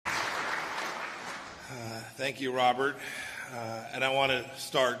Thank you, Robert. And I want to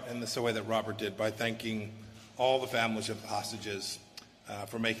start in the way that Robert did by thanking all the families of hostages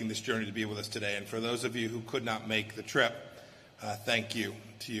for making this journey to be with us today. And for those of you who could not make the trip, thank you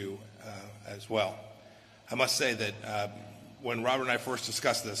to you as well. I must say that when Robert and I first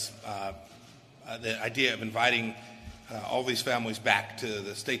discussed this, the idea of inviting all these families back to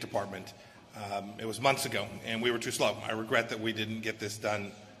the State Department, it was months ago, and we were too slow. I regret that we didn't get this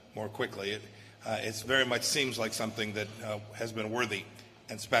done more quickly. It very much seems like something that has been worthy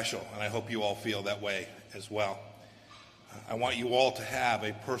and special, and I hope you all feel that way as well. I want you all to have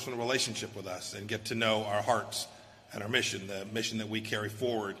a personal relationship with us and get to know our hearts and our mission, the mission that we carry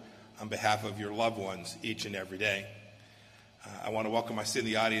forward on behalf of your loved ones each and every day. I want to welcome, I see in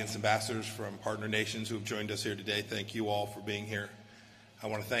the audience, ambassadors from partner nations who have joined us here today. Thank you all for being here. I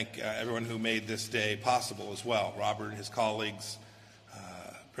want to thank everyone who made this day possible as well. Robert and his colleagues,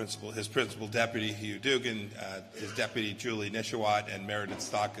 his principal deputy, Hugh Dugan, his deputy, Julie Nishawat, and Meredith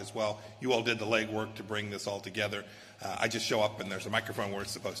Stock as well. You all did the legwork to bring this all together. I just show up and there's a microphone where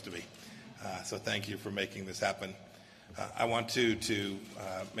it's supposed to be. So thank you for making this happen. I want to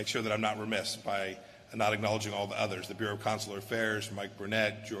make sure that I'm not remiss by not acknowledging all the others, the Bureau of Consular Affairs, Mike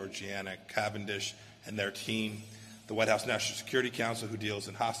Burnett, Georgiana Cavendish, and their team, the White House National Security Council, who deals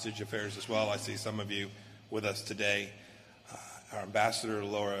in hostage affairs as well. I see some of you with us today. Our ambassador,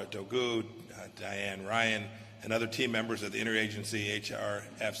 Laura Dogu, Diane Ryan, and other team members of the interagency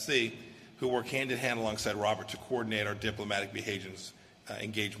HRFC, who work hand-in-hand alongside Robert to coordinate our diplomatic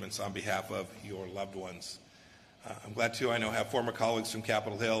engagements on behalf of your loved ones. I'm glad, too, I know have former colleagues from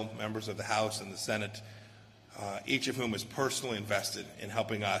Capitol Hill, members of the House and the Senate, each of whom is personally invested in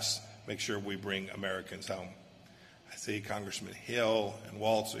helping us make sure we bring Americans home. I see Congressman Hill and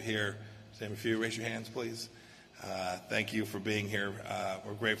Waltz are here. Name a few. Raise your hands, please. Thank you for being here.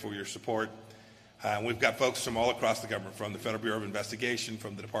 We're grateful for your support. We've got folks from all across the government, from the Federal Bureau of Investigation,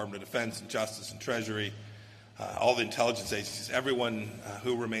 from the Department of Defense and Justice and Treasury, all the intelligence agencies, everyone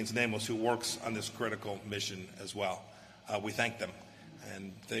who remains nameless who works on this critical mission as well. We thank them.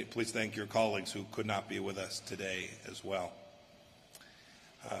 And please thank your colleagues who could not be with us today as well.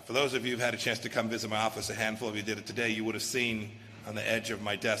 For those of you who've had a chance to come visit my office, a handful of you did it today, you would have seen on the edge of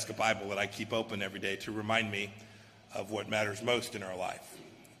my desk a Bible that I keep open every day to remind me of what matters most in our life: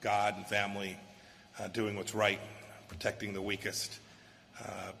 God and family, doing what's right, protecting the weakest.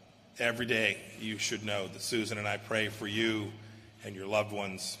 Every day you should know that Susan and I pray for you and your loved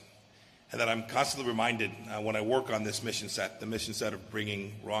ones, and that I'm constantly reminded when I work on this mission set, the mission set of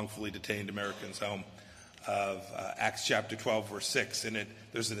bringing wrongfully detained Americans home, of Acts chapter 12, verse 6. In it,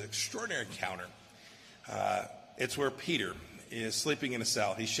 there's an extraordinary encounter. It's where Peter is sleeping in a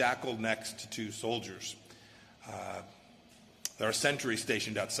cell. He's shackled next to two soldiers. There are sentries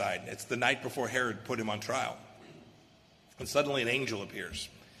stationed outside. It's the night before Herod put him on trial. And suddenly an angel appears.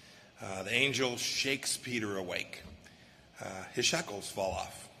 The angel shakes Peter awake. His shackles fall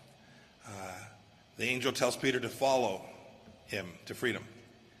off. The angel tells Peter to follow him to freedom.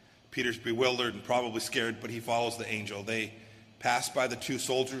 Peter's bewildered and probably scared, but he follows the angel. They pass by the two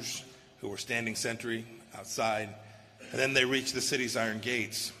soldiers who were standing sentry outside, and then they reach the city's iron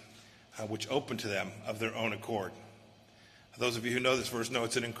gates, which open to them of their own accord. Those of you who know this verse know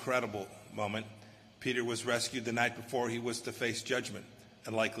it's an incredible moment. Peter was rescued the night before he was to face judgment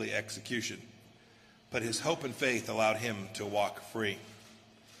and likely execution, but his hope and faith allowed him to walk free.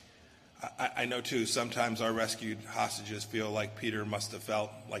 I know, too, sometimes our rescued hostages feel like Peter must have felt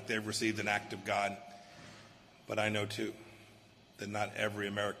like they've received an act of God, but I know, too, that not every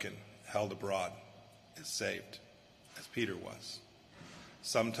American held abroad is saved, as Peter was.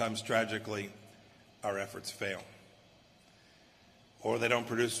 Sometimes, tragically, our efforts fail, or they don't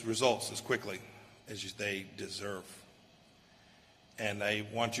produce results as quickly as they deserve. And I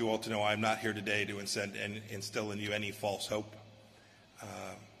want you all to know I'm not here today to instill in you any false hope.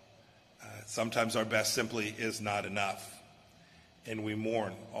 Sometimes our best simply is not enough, and we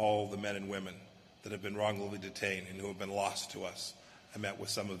mourn all the men and women that have been wrongfully detained and who have been lost to us. I met with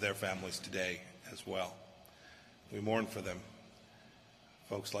some of their families today as well. We mourn for them.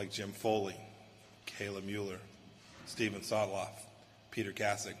 Folks like Jim Foley, Kayla Mueller, Stephen Sotloff, Peter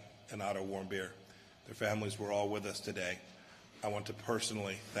Kassig, and Otto Warmbier. Their families were all with us today. I want to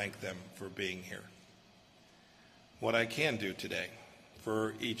personally thank them for being here. What I can do today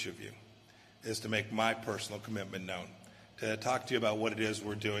for each of you is to make my personal commitment known, to talk to you about what it is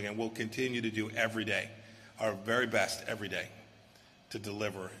we're doing and will continue to do every day, our very best every day, to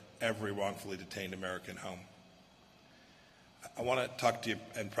deliver every wrongfully detained American home. I want to talk to you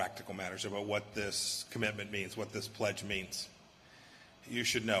in practical matters about what this commitment means, what this pledge means. you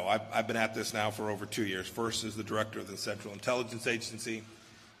should know, I've been at this now for over 2 years, first as the director of the Central Intelligence Agency,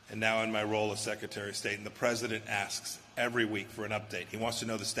 and now in my role as Secretary of State. And the President asks every week for an update. He wants to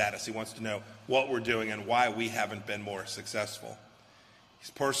know the status. He wants to know what we're doing and why we haven't been more successful. He's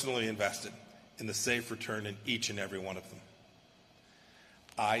personally invested in the safe return in each and every one of them.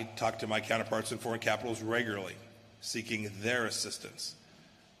 I talk to my counterparts in foreign capitals regularly, seeking their assistance,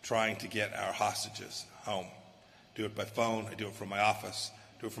 trying to get our hostages home. I do it by phone. I do it from my office.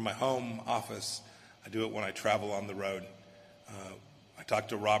 I do it from my home office. I do it when I travel on the road. I talk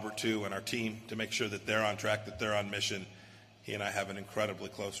to Robert, too, and our team to make sure that they're on track, that they're on mission. He and I have an incredibly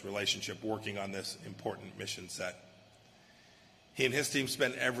close relationship working on this important mission set. He and his team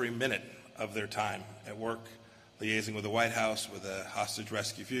spend every minute of their time at work, liaising with the White House, with the Hostage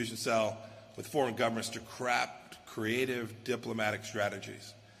Rescue Fusion Cell, with foreign governments to craft creative diplomatic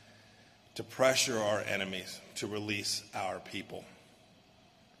strategies to pressure our enemies to release our people.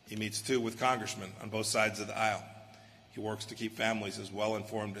 He meets, too, with congressmen on both sides of the aisle. He works to keep families as well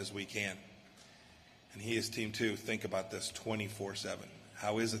informed as we can. And he and his team, too, think about this 24/7.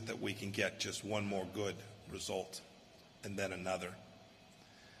 How is it that we can get just one more good result and then another?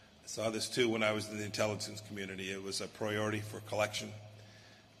 I saw this, too, when I was in the intelligence community. It was a priority for collection.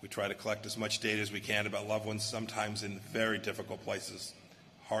 We try to collect as much data as we can about loved ones, sometimes in very difficult places,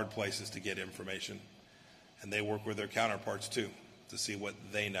 hard places to get information. And they work with their counterparts, too, to see what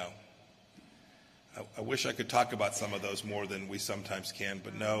they know. I wish I could talk about some of those more than we sometimes can,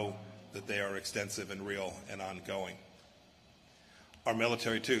 but know that they are extensive and real and ongoing. Our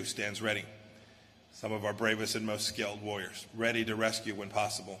military, too, stands ready. Some of our bravest and most skilled warriors, ready to rescue when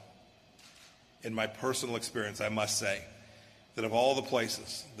possible. In my personal experience, I must say that of all the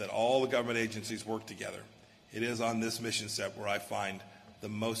places that all the government agencies work together, it is on this mission set where I find the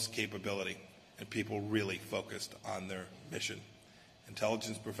most capability and people really focused on their mission.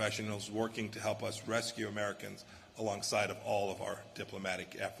 Intelligence professionals working to help us rescue Americans alongside of all of our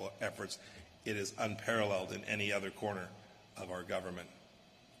diplomatic efforts. It is unparalleled in any other corner of our government.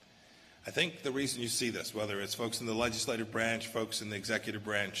 I think the reason you see this, whether it's folks in the legislative branch, folks in the executive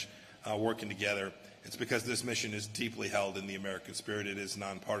branch working together, it's because this mission is deeply held in the American spirit. It is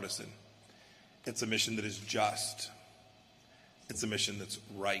nonpartisan. It's a mission that is just. It's a mission that's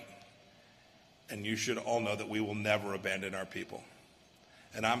right. And you should all know that we will never abandon our people.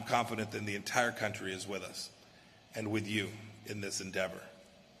 And I'm confident that the entire country is with us and with you in this endeavor.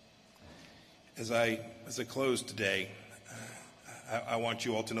 As I close today, I want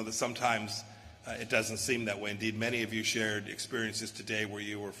you all to know that sometimes it doesn't seem that way. Indeed, many of you shared experiences today where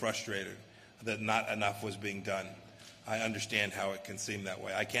you were frustrated that not enough was being done. I understand how it can seem that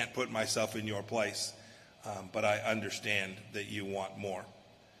way. I can't put myself in your place, but I understand that you want more.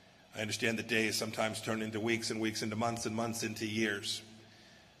 I understand that days sometimes turn into weeks and weeks into months and months into years.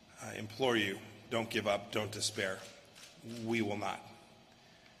 I implore you, don't give up, don't despair. We will not.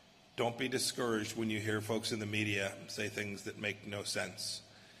 Don't be discouraged when you hear folks in the media say things that make no sense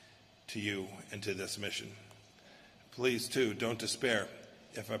to you and to this mission. Please, too, don't despair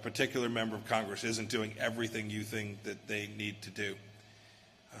if a particular member of Congress isn't doing everything you think that they need to do,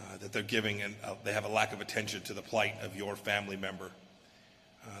 that they're giving and they have a lack of attention to the plight of your family member.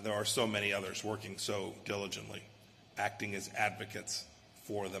 There are so many others working so diligently, acting as advocates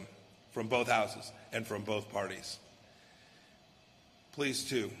for them from both houses and from both parties. Please,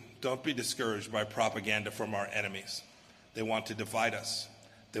 too, don't be discouraged by propaganda from our enemies. They want to divide us.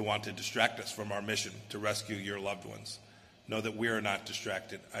 They want to distract us from our mission to rescue your loved ones. Know that we are not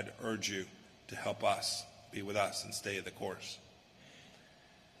distracted. I'd urge you to help us, be with us, and stay the course.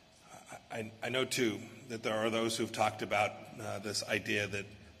 I know, too, that there are those who've talked about this idea that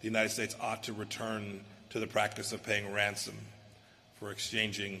the United States ought to return to the practice of paying ransom for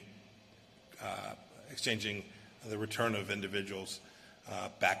exchanging the return of individuals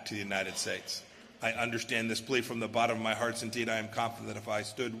back to the United States. I understand this plea from the bottom of my heart. Indeed, I am confident that if I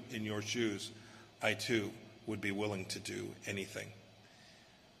stood in your shoes, I too would be willing to do anything.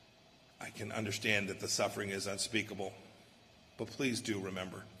 I can understand that the suffering is unspeakable, but please do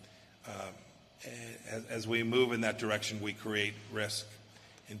remember, as we move in that direction, we create risk.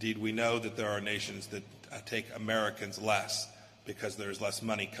 Indeed, we know that there are nations that take Americans less because there's less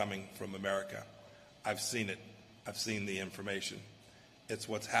money coming from America. I've seen it. I've seen the information. It's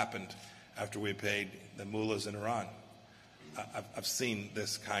what's happened after we paid the mullahs in Iran. I've seen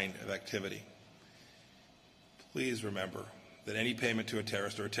this kind of activity. Please remember that any payment to a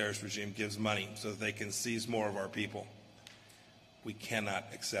terrorist or a terrorist regime gives money so that they can seize more of our people. We cannot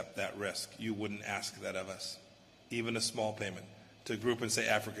accept that risk. You wouldn't ask that of us. Even a small payment to a group in, say,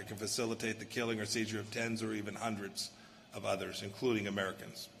 Africa can facilitate the killing or seizure of tens or even hundreds of others, including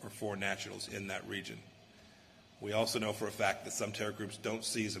Americans or foreign nationals in that region. We also know for a fact that some terror groups don't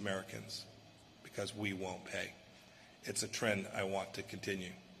seize Americans because we won't pay. It's a trend I want to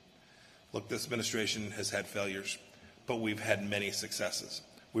continue. Look, this administration has had failures, but we've had many successes.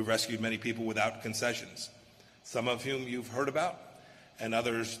 We've rescued many people without concessions, some of whom you've heard about, and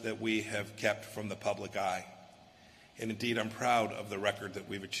others that we have kept from the public eye. And indeed, I'm proud of the record that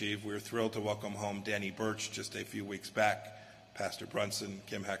we've achieved. We were thrilled to welcome home Danny Birch just a few weeks back, Pastor Brunson,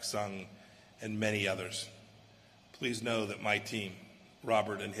 Kim Hak-sung, and many others. Please know that my team,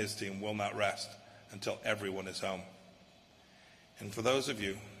 Robert and his team, will not rest until everyone is home. And for those of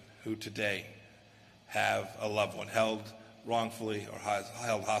you who today have a loved one held wrongfully or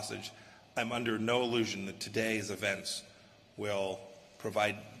held hostage, I'm under no illusion that today's events will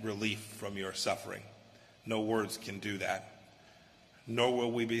provide relief from your suffering. No words can do that, nor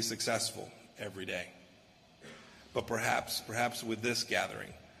will we be successful every day. But perhaps with this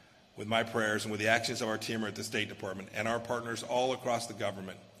gathering, with my prayers and with the actions of our team at the State Department and our partners all across the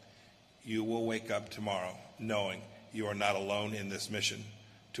government, you will wake up tomorrow knowing you are not alone in this mission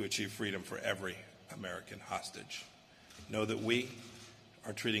to achieve freedom for every American hostage. Know that we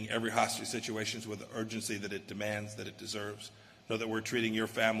are treating every hostage situation with the urgency that it demands, that it deserves. Know that we're treating your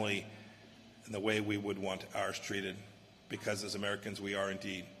family in the way we would want ours treated, because as Americans, we are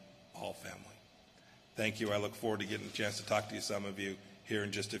indeed all family. Thank you. I look forward to getting a chance to talk to you, some of you, here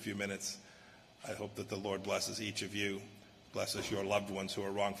in just a few minutes. I hope that the Lord blesses each of you, blesses your loved ones who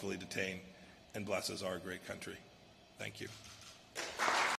are wrongfully detained, and blesses our great country. Thank you.